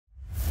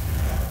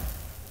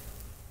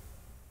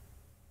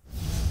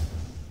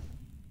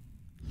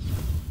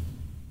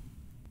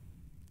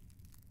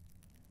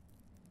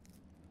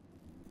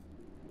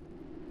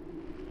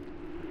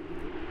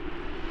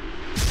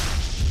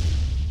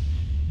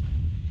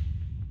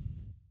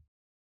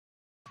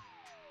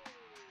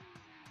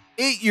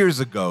8 years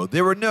ago,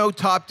 there were no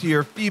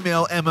top-tier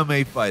female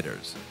MMA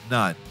fighters.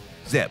 None.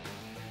 Zip.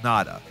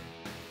 Nada.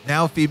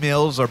 Now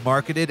females are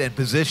marketed and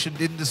positioned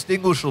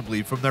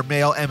indistinguishably from their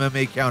male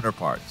MMA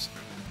counterparts.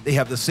 They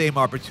have the same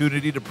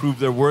opportunity to prove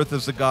their worth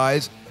as the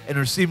guys and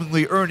are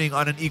seemingly earning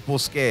on an equal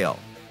scale.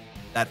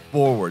 That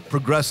forward,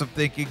 progressive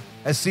thinking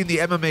has seen the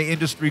MMA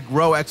industry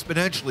grow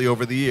exponentially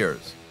over the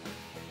years.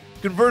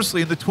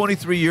 Conversely, in the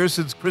 23 years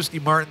since Christy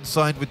Martin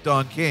signed with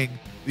Don King,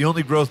 the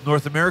only growth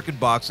North American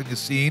boxing has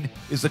seen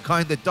is the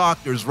kind that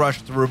doctors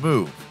rush to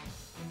remove.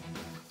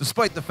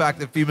 Despite the fact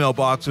that female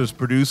boxers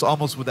produce,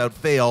 almost without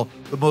fail,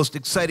 the most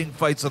exciting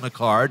fights on a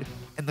card,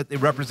 and that they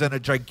represent a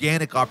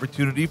gigantic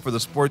opportunity for the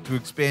sport to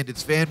expand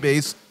its fan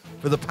base,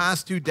 for the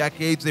past 2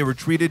 decades they were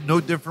treated no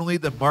differently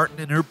than Martin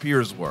and her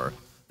peers were.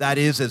 That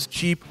is, as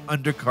cheap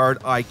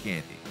undercard eye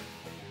candy.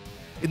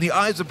 In the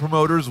eyes of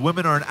promoters,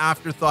 women are an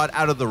afterthought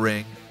out of the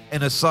ring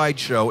and a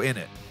sideshow in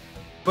it.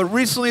 But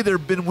recently there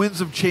have been winds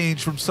of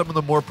change from some of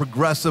the more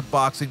progressive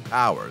boxing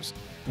powers,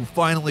 who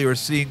finally are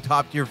seeing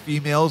top-tier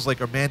females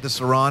like Amanda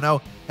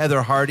Serrano,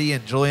 Heather Hardy,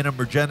 and Jelena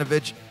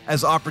Mrjenovic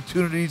as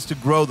opportunities to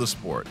grow the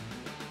sport.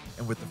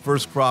 And with the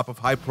first crop of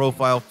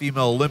high-profile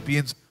female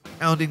Olympians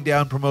pounding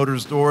down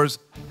promoters' doors,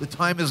 the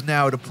time is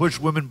now to push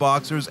women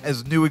boxers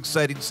as new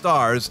exciting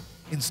stars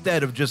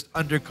instead of just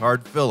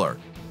undercard filler.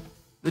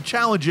 The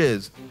challenge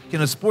is, can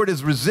a sport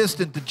as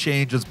resistant to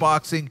change as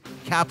boxing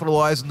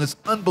capitalize on this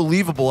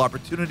unbelievable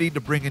opportunity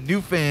to bring in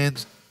new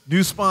fans,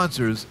 new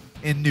sponsors,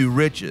 and new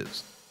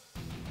riches?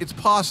 It's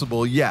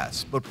possible,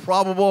 yes, but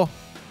probable?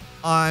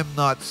 I'm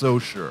not so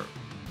sure.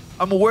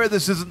 I'm aware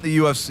this isn't the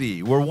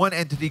UFC, where one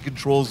entity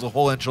controls the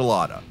whole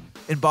enchilada.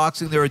 In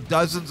boxing, there are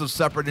dozens of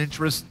separate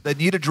interests that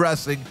need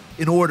addressing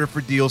in order for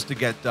deals to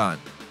get done.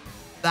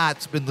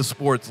 That's been the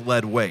sport's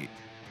lead weight.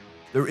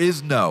 There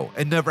is no,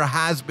 and never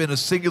has been, a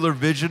singular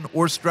vision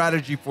or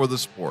strategy for the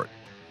sport.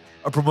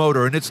 A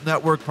promoter and its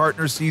network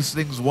partner sees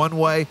things one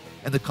way,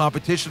 and the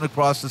competition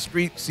across the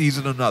street sees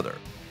it another.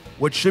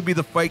 What should be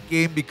the fight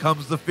game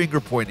becomes the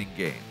finger-pointing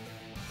game.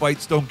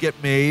 Fights don't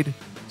get made,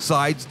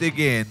 sides dig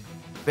in,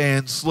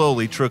 fans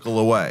slowly trickle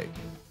away.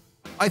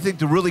 I think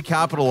to really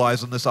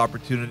capitalize on this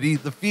opportunity,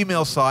 the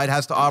female side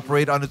has to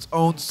operate on its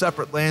own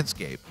separate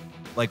landscape,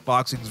 like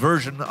boxing's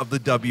version of the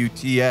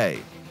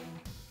WTA.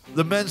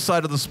 The men's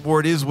side of the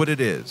sport is what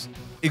it is: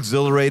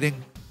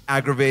 exhilarating,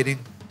 aggravating,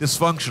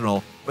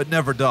 dysfunctional, but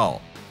never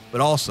dull, but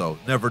also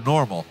never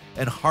normal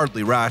and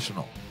hardly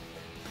rational.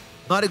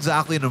 Not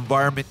exactly an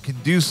environment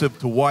conducive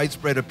to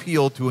widespread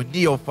appeal to a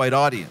neophyte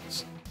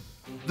audience.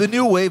 The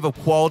new wave of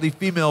quality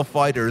female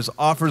fighters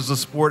offers the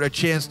sport a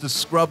chance to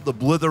scrub the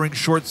blithering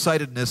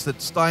short-sightedness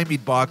that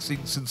stymied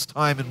boxing since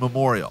time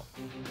immemorial.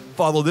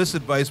 Follow this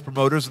advice,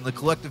 promoters, and the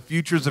collective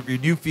futures of your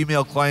new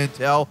female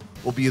clientele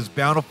will be as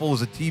bountiful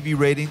as the TV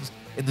ratings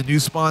and the new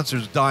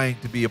sponsors dying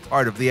to be a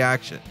part of the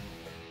action.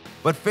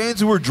 But fans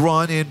who are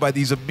drawn in by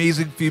these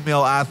amazing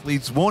female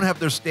athletes won't have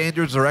their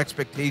standards or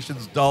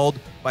expectations dulled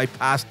by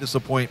past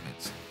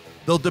disappointments.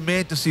 They'll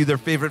demand to see their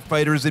favorite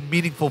fighters in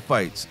meaningful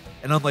fights,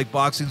 and unlike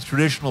boxing's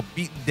traditional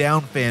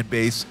beaten-down fan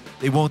base,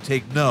 they won't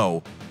take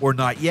no, or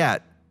not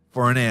yet,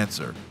 for an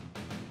answer.